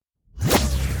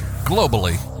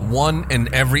Globally, 1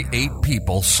 in every 8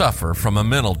 people suffer from a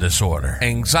mental disorder.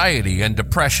 Anxiety and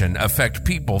depression affect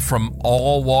people from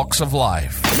all walks of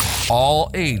life, all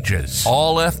ages,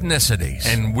 all ethnicities,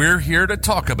 and we're here to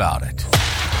talk about it.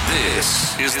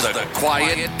 This is the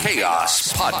Quiet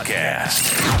Chaos Podcast.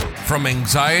 From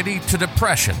anxiety to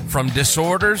depression, from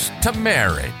disorders to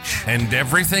marriage, and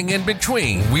everything in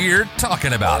between, we're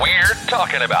talking about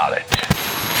it.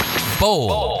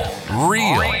 Bold,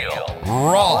 real,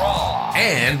 raw,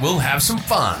 and we'll have some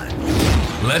fun.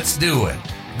 Let's do it.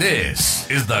 This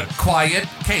is the Quiet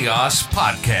Chaos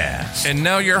Podcast. And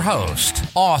now your host,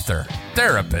 author,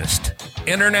 therapist,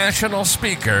 international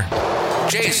speaker,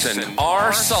 Jason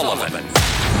R. Sullivan.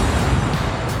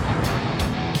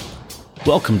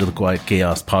 Welcome to the Quiet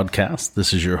Chaos Podcast.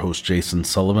 This is your host, Jason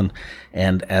Sullivan.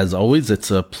 And as always, it's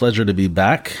a pleasure to be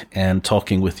back and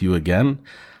talking with you again.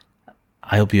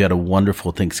 I hope you had a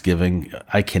wonderful Thanksgiving.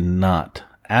 I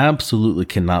absolutely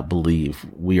cannot believe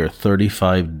we are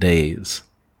 35 days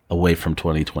away from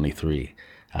 2023.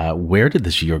 Where did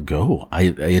this year go?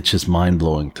 It's just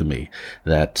mind-blowing to me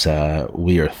that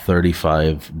we are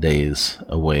 35 days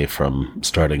away from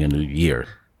starting a new year.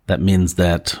 That means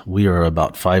that we are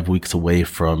about 5 weeks away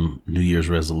from New Year's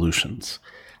resolutions.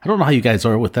 I don't know how you guys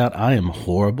are with that. I am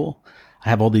horrible. I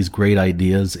have all these great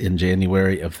ideas in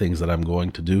January of things that I'm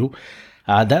going to do.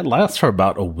 That lasts for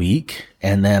about a week,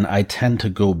 and then I tend to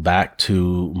go back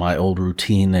to my old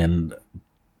routine. And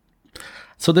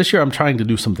so this year I'm trying to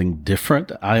do something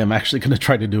different. I am actually going to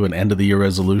try to do an end of the year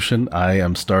resolution. I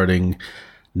am starting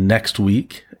next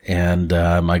week, and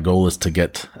my goal is to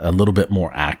get a little bit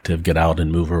more active, get out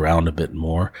and move around a bit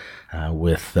more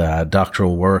with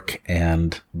doctoral work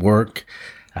and work.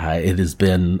 It has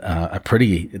been a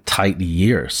pretty tight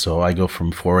year, so I go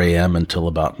from 4 a.m. until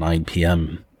about 9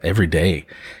 p.m. every day.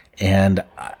 And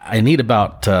I need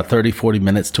about 30, 40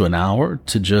 minutes to an hour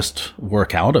to just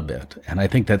work out a bit. And I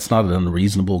think that's not an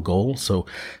unreasonable goal. So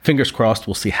fingers crossed,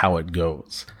 we'll see how it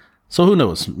goes. So who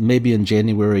knows? Maybe in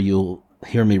January, you'll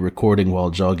hear me recording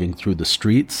while jogging through the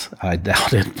streets. I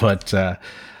doubt it, but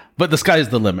the sky's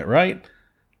the limit, right?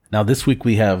 Now, this week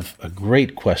we have a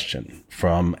great question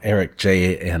from Eric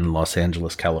J. in Los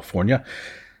Angeles, California.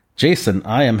 Jason,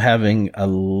 I am having a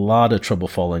lot of trouble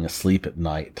falling asleep at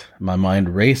night. My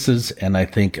mind races and I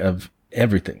think of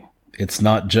everything. It's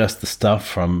not just the stuff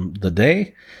from the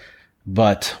day,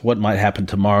 but what might happen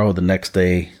tomorrow, the next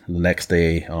day,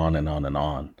 on and on and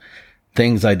on.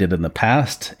 Things I did in the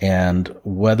past and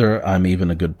whether I'm even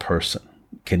a good person.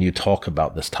 Can you talk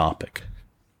about this topic?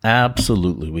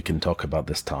 Absolutely, we can talk about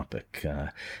this topic.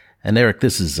 And Eric,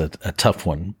 this is a tough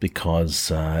one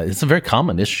because it's a very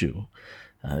common issue.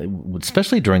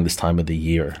 Especially during this time of the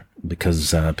year,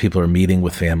 because people are meeting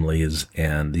with families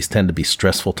and these tend to be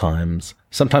stressful times.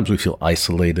 Sometimes we feel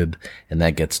isolated and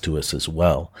that gets to us as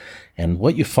well. And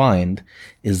what you find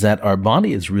is that our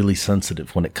body is really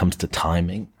sensitive when it comes to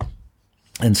timing.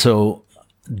 And so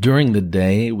during the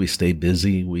day, we stay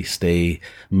busy, we stay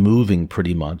moving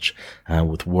pretty much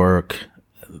with work,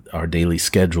 our daily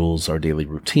schedules, our daily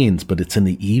routines, but it's in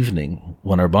the evening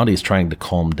when our body is trying to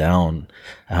calm down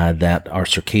that our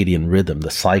circadian rhythm, the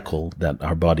cycle that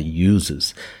our body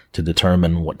uses to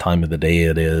determine what time of the day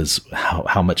it is,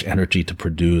 how much energy to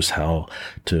produce, how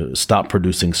to stop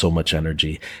producing so much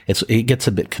energy. It gets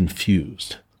a bit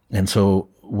confused. And so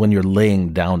when you're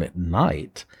laying down at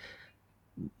night,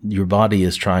 your body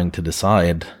is trying to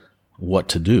decide what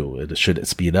to do. Should it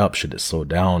speed up? Should it slow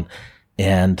down?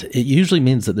 And it usually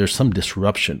means that there's some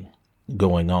disruption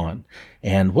going on.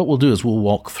 And what we'll do is we'll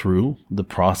walk through the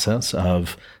process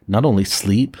of not only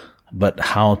sleep, but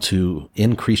how to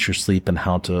increase your sleep and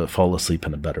how to fall asleep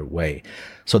in a better way.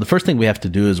 So the first thing we have to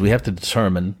do is we have to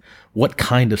determine what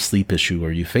kind of sleep issue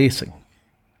are you facing.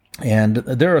 And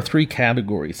there are 3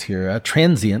 categories here.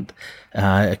 Transient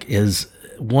is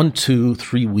 1 to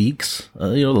 3 weeks,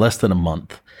 less than a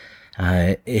month.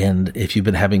 And if you've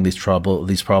been having these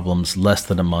problems less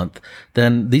than a month,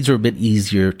 then these are a bit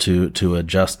easier to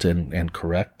adjust and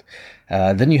correct.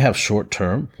 Then you have short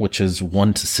term, which is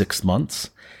 1 to 6 months.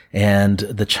 And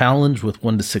the challenge with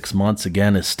 1 to 6 months,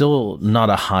 again, is still not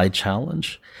a high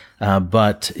challenge,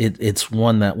 but it's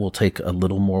one that will take a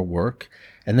little more work.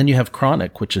 And then you have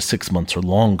chronic, which is 6 months or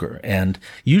longer. And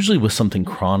usually with something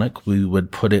chronic, we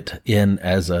would put it in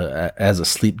as a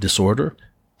sleep disorder.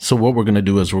 So what we're going to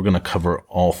do is we're going to cover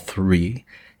all 3,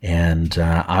 and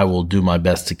I will do my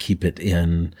best to keep it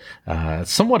in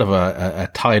somewhat of a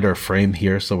tighter frame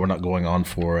here, so we're not going on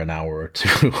for an hour or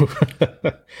 2.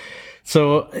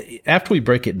 So after we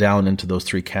break it down into those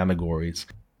 3 categories,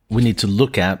 we need to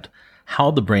look at how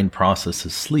the brain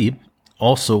processes sleep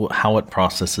also how it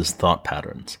processes thought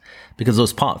patterns, because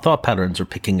those thought patterns are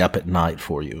picking up at night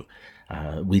for you.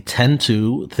 We tend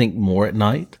to think more at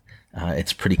night.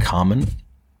 It's pretty common.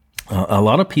 A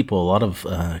lot of people, a lot of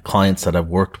clients that I've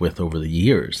worked with over the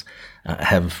years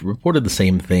have reported the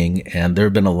same thing, and there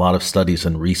have been a lot of studies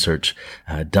and research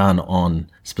done on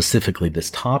specifically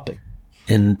this topic.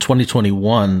 In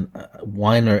 2021,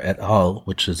 Weiner et al.,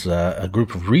 which is a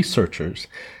group of researchers,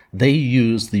 they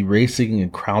used the Racing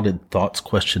and Crowded Thoughts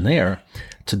questionnaire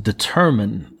to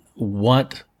determine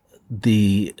what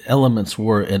the elements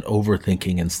were in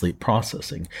overthinking and sleep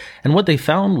processing. And what they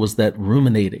found was that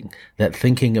ruminating, that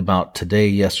thinking about today,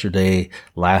 yesterday,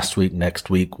 last week, next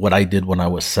week, what I did when I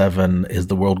was 7, is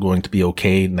the world going to be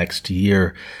okay next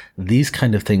year? These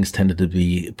kind of things tended to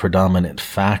be predominant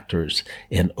factors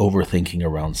in overthinking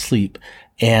around sleep.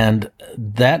 And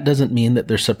that doesn't mean that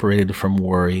they're separated from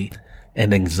worry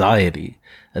and anxiety.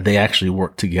 They actually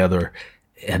work together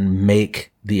and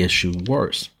make the issue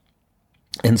worse.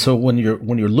 And so when you're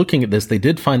looking at this, they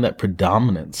did find that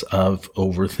predominance of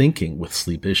overthinking with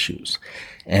sleep issues.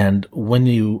 And when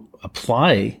you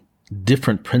apply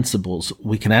different principles,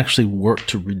 we can actually work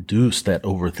to reduce that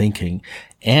overthinking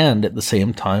and at the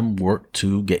same time work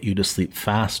to get you to sleep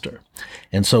faster.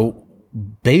 And so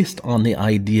based on the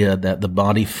idea that the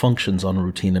body functions on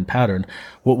routine and pattern,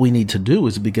 what we need to do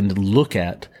is begin to look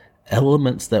at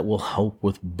elements that will help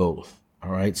with both.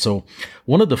 All right. So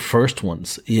one of the first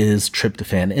ones is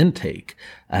tryptophan intake.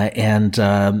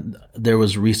 There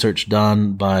was research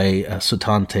done by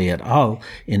Sutante et al.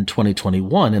 In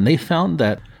 2021, and they found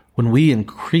that when we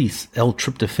increase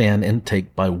L-tryptophan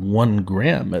intake by 1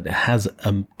 gram, it has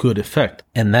a good effect.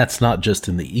 And that's not just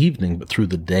in the evening, but through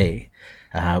the day.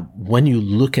 When you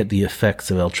look at the effects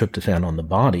of L-tryptophan on the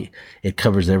body, it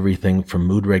covers everything from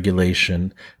mood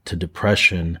regulation to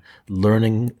depression,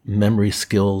 learning, memory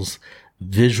skills,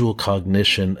 visual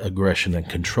cognition, aggression, and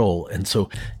control. And so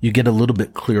you get a little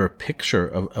bit clearer picture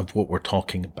of what we're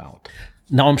talking about.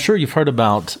 Now, I'm sure you've heard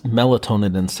about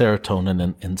melatonin and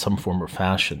serotonin in some form or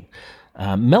fashion.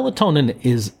 Melatonin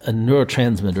is a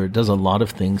neurotransmitter. It does a lot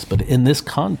of things, but in this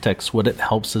context, what it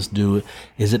helps us do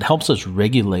is it helps us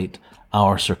regulate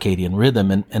our circadian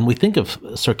rhythm. And we think of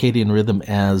circadian rhythm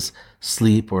as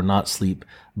sleep or not sleep,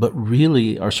 but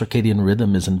really our circadian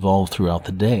rhythm is involved throughout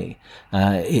the day.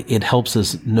 It helps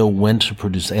us know when to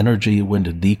produce energy, when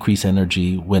to decrease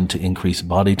energy, when to increase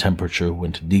body temperature,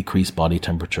 when to decrease body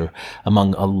temperature,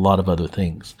 among a lot of other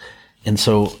things. And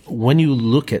so when you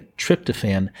look at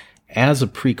tryptophan as a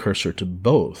precursor to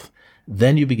both,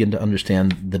 then you begin to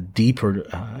understand the deeper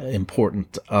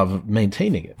importance of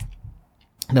maintaining it.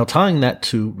 Now, tying that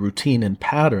to routine and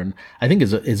pattern, I think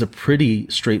is a pretty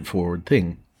straightforward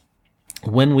thing.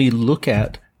 When we look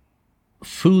at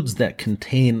foods that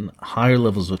contain higher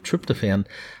levels of tryptophan,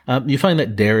 you find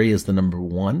that dairy is the number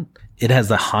 1. It has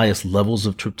the highest levels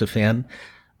of tryptophan,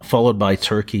 followed by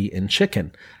turkey and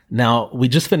chicken. Now, we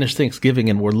just finished Thanksgiving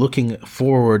and we're looking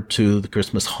forward to the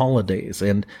Christmas holidays,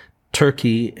 and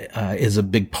turkey is a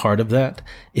big part of that.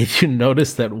 If you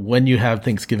notice that when you have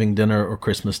Thanksgiving dinner or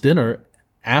Christmas dinner,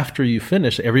 after you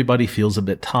finish, everybody feels a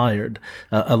bit tired.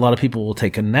 A lot of people will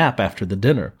take a nap after the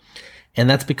dinner. And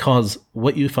that's because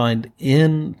what you find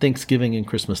in Thanksgiving and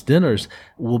Christmas dinners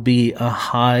will be a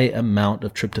high amount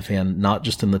of tryptophan, not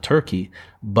just in the turkey,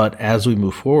 but as we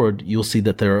move forward, you'll see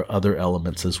that there are other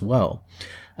elements as well.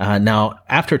 Now,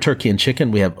 after turkey and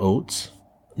chicken, we have oats,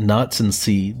 nuts and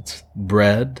seeds,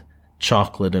 bread,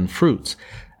 chocolate, and fruits.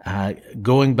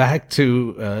 Going back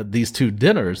to these two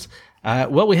dinners,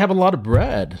 we have a lot of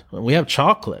bread, we have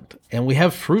chocolate, and we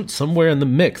have fruit somewhere in the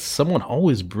mix. Someone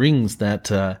always brings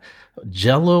that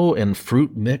Jello and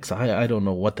fruit mix. I don't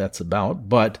know what that's about,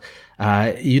 but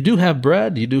you do have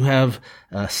bread, you do have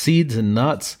seeds and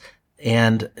nuts,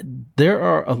 and there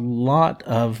are a lot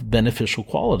of beneficial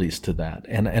qualities to that.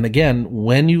 And again,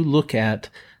 when you look at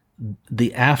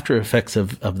the after effects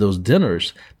of those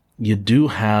dinners, you do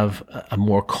have a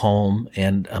more calm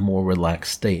and a more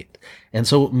relaxed state. And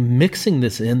so mixing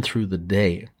this in through the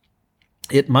day,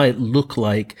 it might look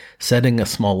like setting a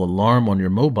small alarm on your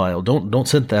mobile. Don't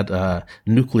set that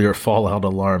nuclear fallout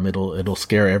alarm. It'll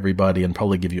scare everybody and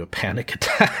probably give you a panic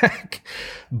attack.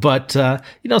 But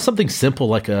something simple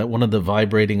like one of the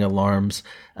vibrating alarms.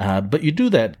 But you do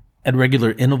that at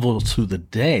regular intervals through the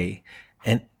day.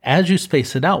 And as you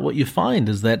space it out, what you find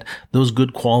is that those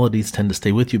good qualities tend to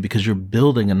stay with you because you're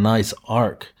building a nice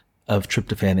arc of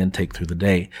tryptophan intake through the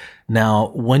day.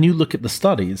 Now, when you look at the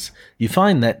studies, you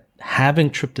find that having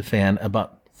tryptophan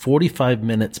about 45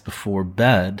 minutes before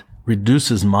bed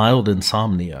reduces mild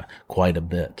insomnia quite a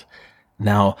bit.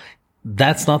 Now,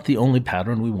 that's not the only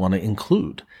pattern we want to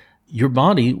include. Your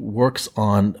body works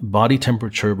on body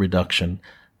temperature reduction,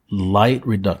 light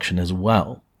reduction as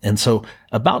well. And so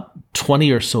about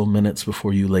 20 or so minutes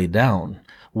before you lay down,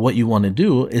 what you want to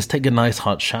do is take a nice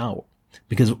hot shower.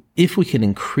 Because if we can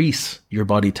increase your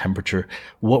body temperature,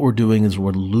 what we're doing is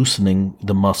we're loosening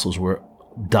the muscles. We're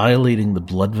dilating the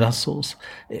blood vessels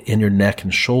in your neck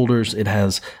and shoulders. It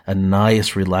has a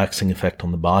nice relaxing effect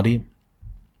on the body.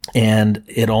 And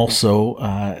it also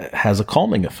has a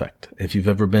calming effect. If you've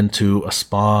ever been to a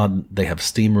spa, they have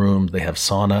steam rooms, they have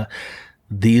sauna.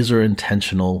 These are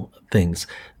intentional things.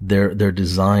 They're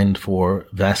designed for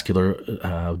vascular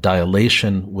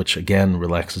dilation, which again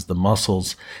relaxes the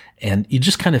muscles. And you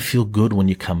just kind of feel good when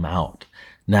you come out.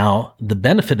 Now, the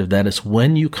benefit of that is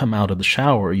when you come out of the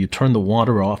shower, you turn the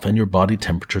water off and your body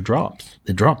temperature drops.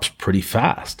 It drops pretty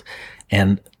fast.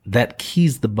 And that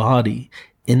keys the body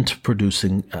into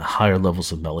producing higher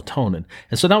levels of melatonin.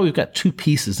 And so now we've got two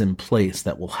pieces in place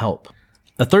that will help.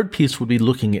 The third piece would be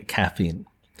looking at caffeine.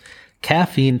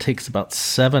 Caffeine takes about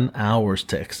 7 hours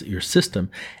to exit your system.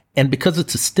 And because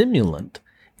it's a stimulant,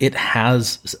 it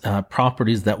has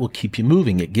properties that will keep you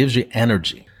moving. It gives you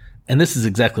energy. And this is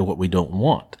exactly what we don't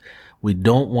want. We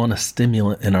don't want a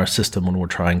stimulant in our system when we're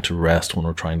trying to rest, when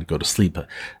we're trying to go to sleep.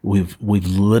 We've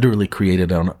literally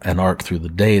created an arc through the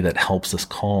day that helps us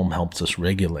calm, helps us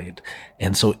regulate.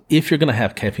 And so if you're going to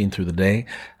have caffeine through the day,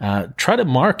 try to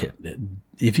mark it.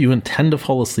 If you intend to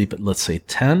fall asleep at, let's say,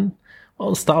 10,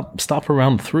 well, stop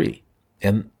around 3.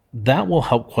 And that will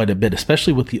help quite a bit,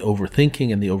 especially with the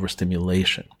overthinking and the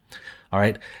overstimulation. All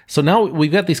right. So now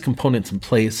we've got these components in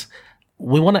place.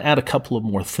 We want to add a couple of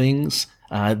more things.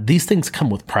 These things come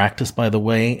with practice, by the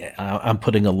way. I'm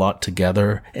putting a lot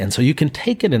together. And so you can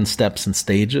take it in steps and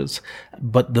stages,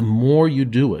 but the more you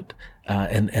do it,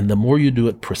 and the more you do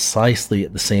it precisely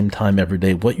at the same time every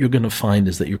day, what you're going to find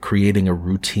is that you're creating a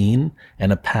routine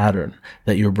and a pattern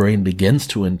that your brain begins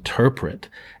to interpret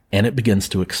and it begins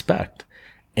to expect.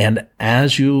 And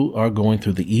as you are going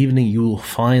through the evening, you will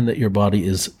find that your body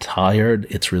is tired,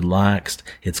 it's relaxed,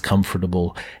 it's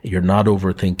comfortable, you're not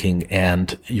overthinking,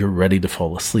 and you're ready to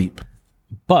fall asleep.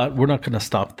 But we're not going to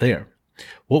stop there.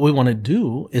 What we want to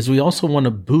do is we also want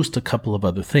to boost a couple of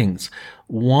other things.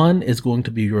 One is going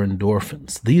to be your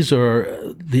endorphins. The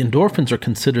endorphins are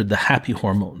considered the happy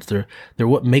hormones. They're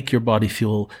what make your body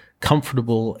feel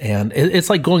comfortable, and it's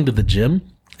like going to the gym.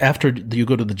 After you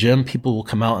go to the gym, people will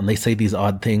come out and they say these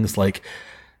odd things like,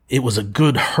 it was a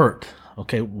good hurt.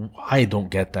 Okay, I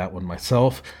don't get that one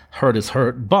myself. Hurt is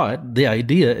hurt. But the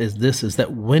idea is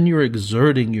that when you're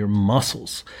exerting your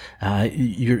muscles,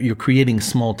 you're creating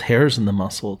small tears in the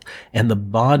muscle and the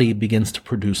body begins to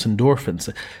produce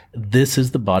endorphins. This is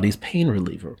the body's pain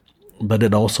reliever, but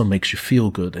it also makes you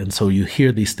feel good. And so you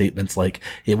hear these statements like,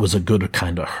 it was a good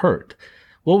kind of hurt.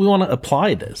 Well, we want to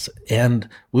apply this, and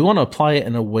we want to apply it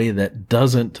in a way that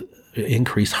doesn't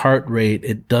increase heart rate.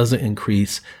 It doesn't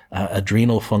increase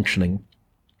adrenal functioning.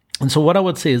 And so what I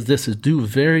would say is do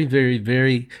very, very,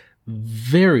 very,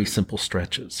 very simple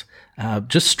stretches.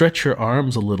 Just stretch your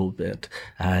arms a little bit.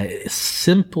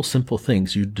 Simple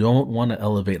things. You don't want to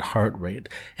elevate heart rate,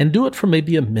 and do it for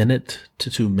maybe a minute to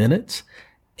 2 minutes.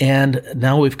 And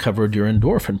now we've covered your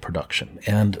endorphin production.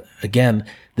 And again,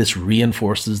 this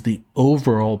reinforces the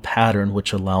overall pattern,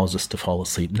 which allows us to fall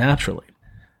asleep naturally.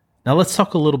 Now let's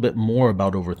talk a little bit more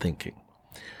about overthinking.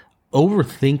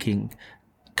 Overthinking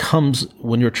comes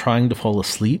when you're trying to fall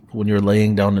asleep, when you're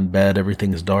laying down in bed,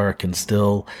 everything is dark and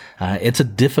still. It's a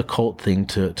difficult thing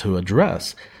to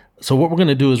address. So what we're going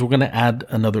to do is we're going to add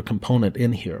another component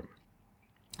in here.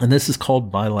 And this is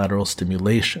called bilateral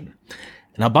stimulation.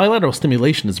 Now, bilateral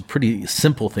stimulation is a pretty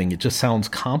simple thing. It just sounds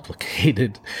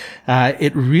complicated.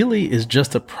 It really is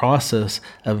just a process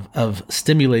of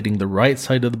stimulating the right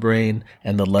side of the brain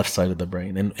and the left side of the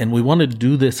brain. And we want to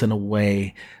do this in a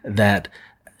way that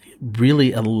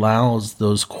really allows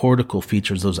those cortical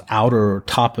features, those outer or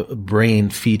top brain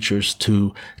features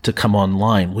to come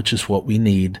online, which is what we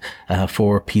need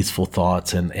for peaceful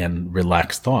thoughts and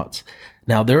relaxed thoughts.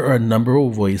 Now, there are a number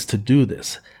of ways to do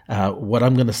this. What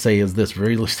I'm going to say is this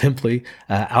very simply,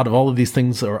 out of all of these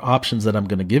things or options that I'm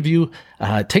going to give you,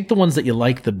 take the ones that you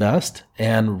like the best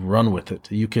and run with it.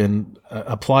 You can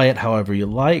apply it however you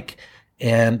like.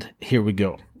 And here we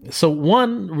go. So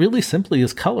one really simply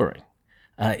is coloring.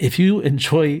 If you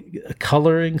enjoy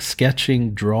coloring,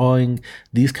 sketching, drawing,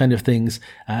 these kind of things,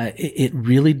 it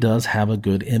really does have a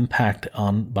good impact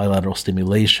on bilateral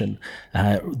stimulation.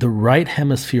 The right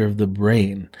hemisphere of the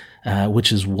brain,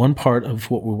 which is one part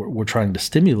of what we're trying to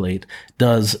stimulate,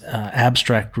 does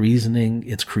abstract reasoning.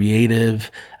 It's creative.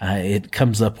 It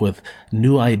comes up with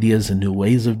new ideas and new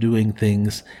ways of doing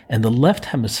things. And the left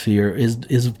hemisphere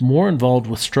is more involved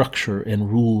with structure and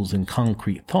rules and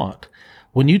concrete thought.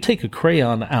 When you take a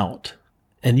crayon out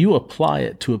and you apply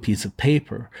it to a piece of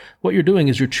paper, what you're doing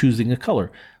is you're choosing a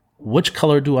color. Which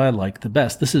color do I like the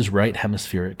best? This is right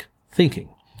hemispheric thinking.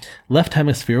 Left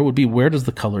hemisphere would be, where does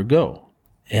the color go?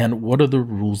 And what are the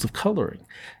rules of coloring?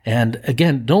 And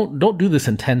again, don't do this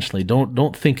intentionally.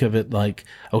 Don't think of it like,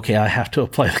 okay, I have to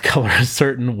apply the color a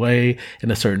certain way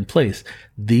in a certain place.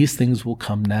 These things will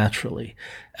come naturally.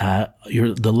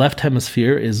 The left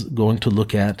hemisphere is going to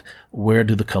look at, where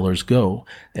do the colors go?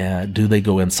 Do they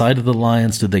go inside of the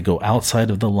lines? Do they go outside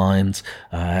of the lines?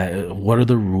 What are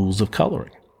the rules of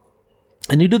coloring?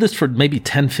 And you do this for maybe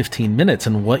 10, 15 minutes.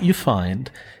 And what you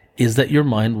find is that your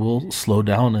mind will slow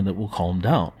down and it will calm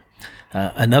down.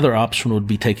 Another option would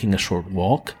be taking a short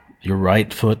walk. Your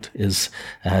right foot is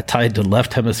tied to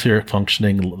left hemispheric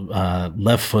functioning.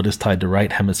 Left foot is tied to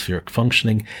right hemispheric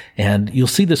functioning. And you'll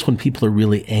see this when people are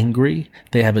really angry.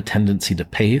 They have a tendency to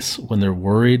pace. When they're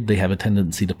worried, they have a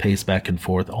tendency to pace back and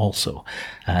forth also.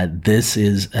 This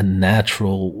is a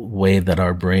natural way that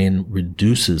our brain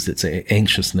reduces its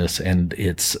anxiousness and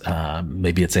its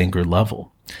maybe its anger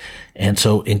level. And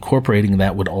so incorporating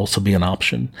that would also be an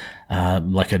option.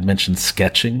 Like I'd mentioned,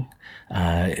 sketching.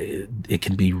 It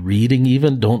can be reading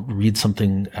even. Don't read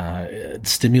something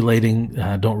stimulating.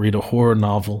 Don't read a horror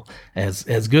novel.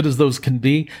 As good as those can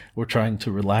be, we're trying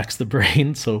to relax the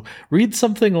brain. So read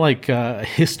something like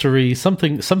history,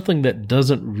 something that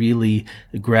doesn't really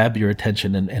grab your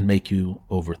attention and make you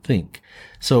overthink.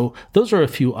 So those are a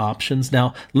few options.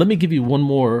 Now, let me give you one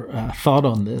more thought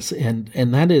on this, and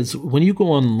that is, when you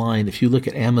go online, if you look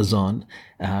at Amazon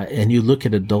and you look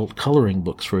at adult coloring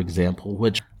books, for example,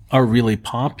 which are really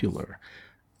popular,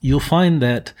 you'll find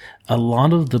that a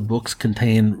lot of the books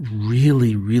contain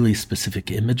really, really specific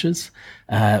images,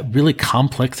 really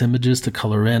complex images to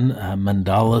color in,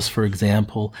 mandalas, for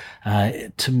example.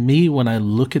 To me, when I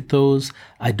look at those,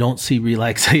 I don't see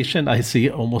relaxation. I see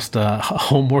almost a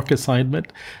homework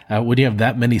assignment. When you have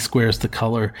that many squares to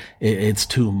color, it's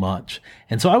too much.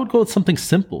 And so I would go with something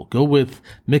simple. Go with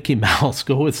Mickey Mouse.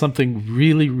 Go with something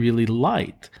really, really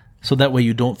light. So that way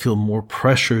you don't feel more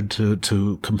pressured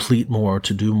to complete more,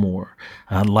 to do more.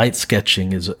 Light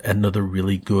sketching is another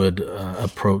really good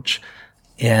approach.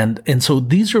 And so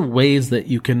these are ways that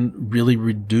you can really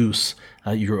reduce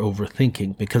your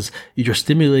overthinking, because you're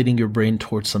stimulating your brain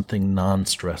towards something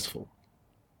non-stressful.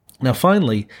 Now,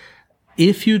 finally,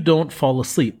 if you don't fall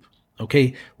asleep,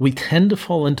 okay, we tend to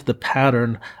fall into the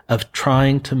pattern of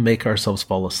trying to make ourselves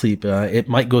fall asleep. It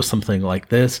might go something like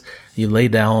this. You lay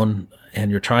down and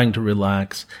you're trying to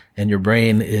relax, and your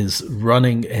brain is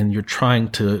running, and you're trying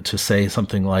to say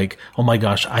something like, oh my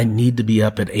gosh, I need to be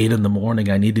up at 8 a.m.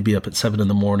 I need to be up at 7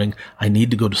 a.m. I need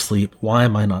to go to sleep. Why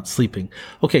am I not sleeping?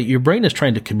 Okay, your brain is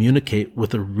trying to communicate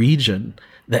with a region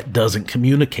that doesn't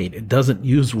communicate. It doesn't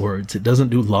use words. It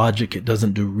doesn't do logic. It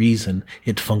doesn't do reason.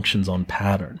 It functions on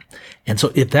pattern. And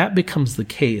so if that becomes the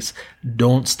case,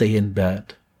 don't stay in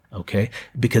bed. Okay?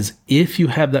 Because if you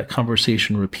have that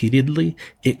conversation repeatedly,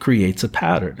 it creates a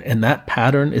pattern. And that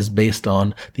pattern is based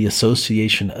on the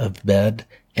association of bed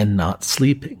and not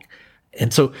sleeping.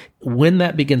 And so when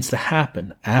that begins to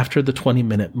happen after the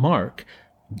 20-minute mark,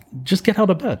 just get out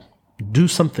of bed. Do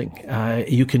something.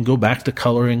 You can go back to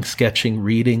coloring, sketching,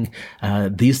 reading.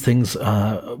 These things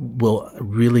will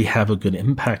really have a good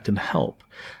impact and help.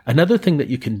 Another thing that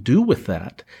you can do with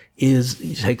that is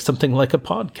you take something like a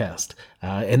podcast.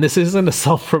 And this isn't a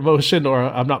self-promotion, or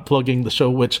I'm not plugging the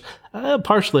show, which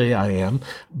partially I am.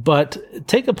 But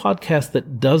take a podcast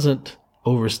that doesn't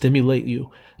overstimulate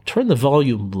you. Turn the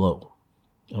volume low.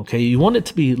 Okay? You want it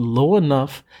to be low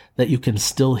enough that you can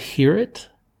still hear it,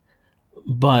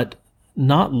 but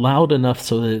not loud enough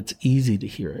so that it's easy to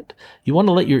hear it. You want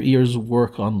to let your ears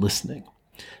work on listening.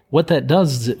 What that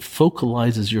does is it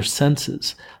focalizes your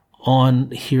senses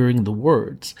on hearing the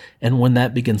words. And when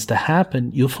that begins to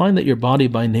happen, you'll find that your body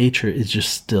by nature is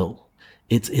just still.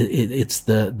 It's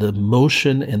the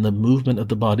motion and the movement of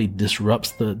the body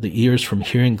disrupts the ears from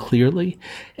hearing clearly.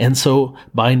 And so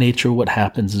by nature, what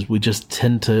happens is we just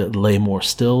tend to lay more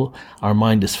still. Our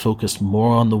mind is focused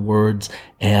more on the words,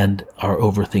 and our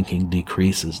overthinking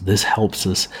decreases. This helps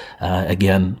us,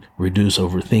 again, reduce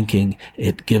overthinking.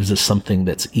 It gives us something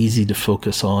that's easy to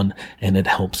focus on, and it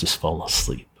helps us fall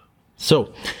asleep.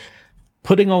 So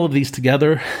putting all of these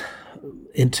together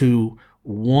into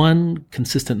one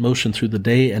consistent motion through the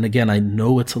day, and again, I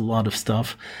know it's a lot of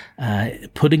stuff,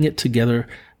 putting it together,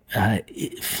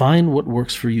 find what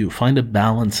works for you. Find a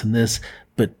balance in this,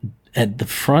 but at the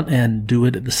front end, do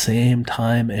it at the same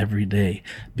time every day.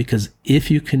 Because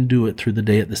if you can do it through the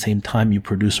day at the same time, you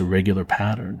produce a regular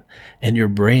pattern. And your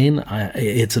brain,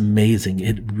 it's amazing.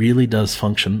 It really does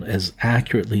function as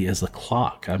accurately as a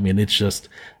clock. I mean, it's just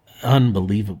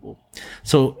unbelievable.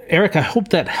 So, Eric, I hope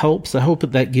that helps. I hope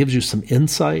that gives you some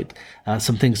insight,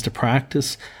 some things to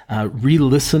practice.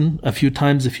 Re-listen a few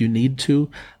times if you need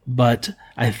to, but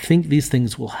I think these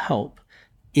things will help.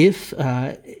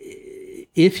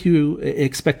 If you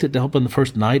expect it to help in the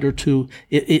first night or two,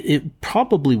 it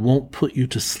probably won't put you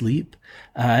to sleep,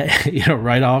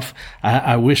 right off.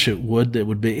 I wish it would. It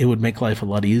would make life a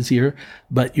lot easier,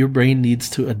 but your brain needs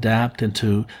to adapt and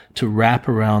to wrap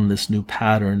around this new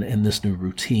pattern and this new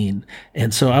routine.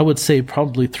 And so I would say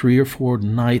probably 3 or 4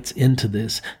 nights into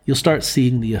this, you'll start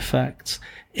seeing the effects.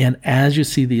 And as you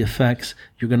see the effects,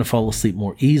 you're going to fall asleep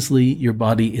more easily. Your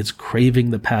body is craving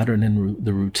the pattern and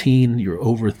the routine. Your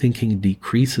overthinking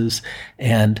decreases,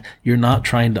 and you're not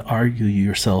trying to argue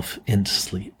yourself into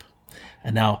sleep.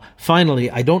 And now, finally,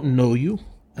 I don't know you,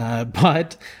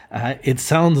 but it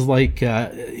sounds like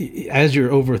as you're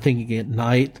overthinking at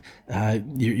night,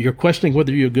 you're questioning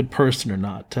whether you're a good person or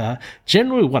not.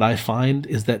 Generally, what I find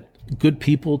is that good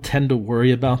people tend to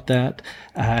worry about that.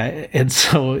 And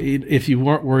so if you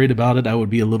weren't worried about it, I would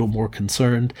be a little more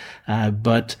concerned.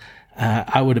 But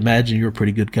I would imagine you're a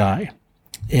pretty good guy.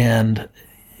 And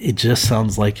it just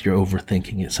sounds like you're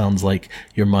overthinking. It sounds like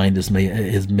your mind is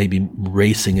maybe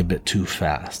racing a bit too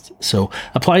fast. So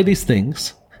apply these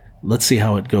things. Let's see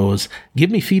how it goes.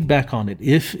 Give me feedback on it.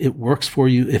 If it works for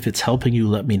you, if it's helping you,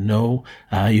 let me know.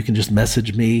 You can just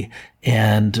message me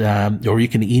and, or you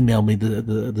can email me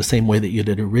the same way that you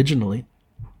did originally.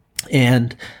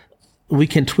 And we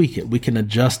can tweak it. We can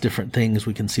adjust different things.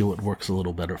 We can see what works a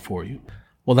little better for you.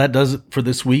 Well, that does it for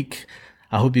this week.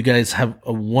 I hope you guys have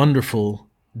a wonderful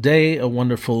day, a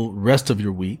wonderful rest of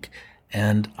your week,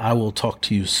 and I will talk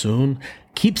to you soon.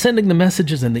 Keep sending the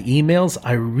messages and the emails.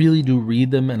 I really do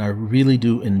read them, and I really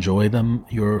do enjoy them.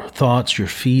 Your thoughts, your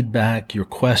feedback, your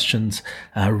questions,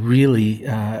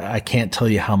 I can't tell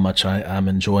you how much I'm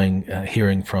enjoying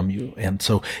hearing from you. And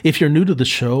so if you're new to the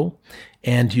show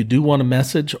and you do want a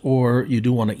message or you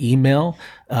do want to email,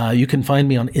 you can find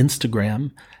me on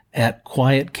Instagram at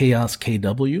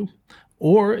QuietChaosKW.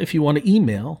 Or if you want to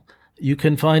email, you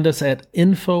can find us at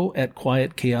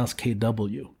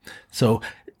info@QuietChaosKW. So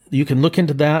you can look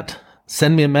into that,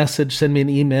 send me a message, send me an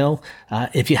email.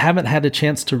 If you haven't had a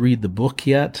chance to read the book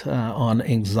yet on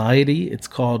anxiety, it's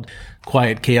called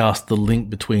Quiet Chaos, The Link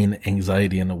Between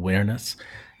Anxiety and Awareness.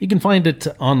 You can find it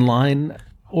online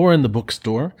or in the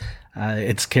bookstore.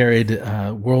 It's carried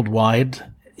worldwide.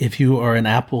 If you are an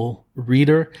Apple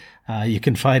reader, you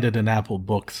can find it in Apple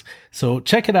Books. So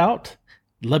check it out.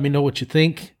 Let me know what you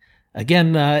think.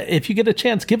 Again, if you get a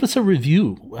chance, give us a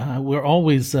review. We're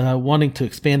always wanting to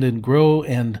expand and grow,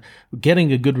 and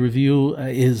getting a good review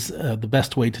is the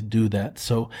best way to do that.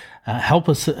 So help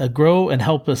us grow and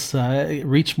help us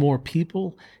reach more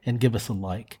people, and give us a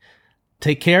like.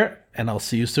 Take care, and I'll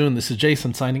see you soon. This is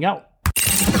Jason signing out.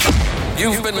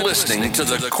 You've been listening to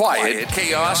the Quiet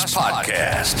Chaos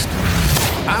Podcast.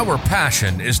 Our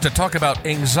passion is to talk about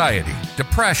anxiety,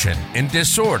 depression, and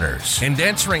disorders, and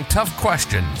answering tough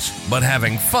questions, but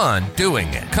having fun doing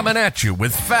it. Coming at you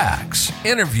with facts,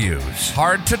 interviews,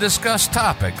 hard to discuss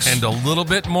topics, and a little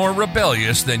bit more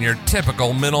rebellious than your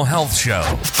typical mental health show.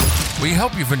 We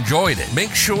hope you've enjoyed it.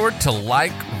 Make sure to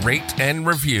like, rate, and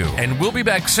review, and we'll be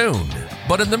back soon.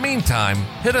 But in the meantime,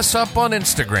 hit us up on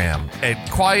Instagram at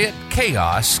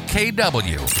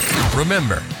QuietChaosKW.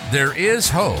 Remember, there is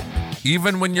hope,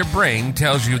 even when your brain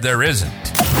tells you there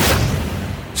isn't.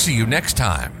 See you next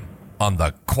time on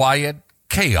the Quiet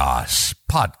Chaos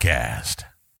Podcast.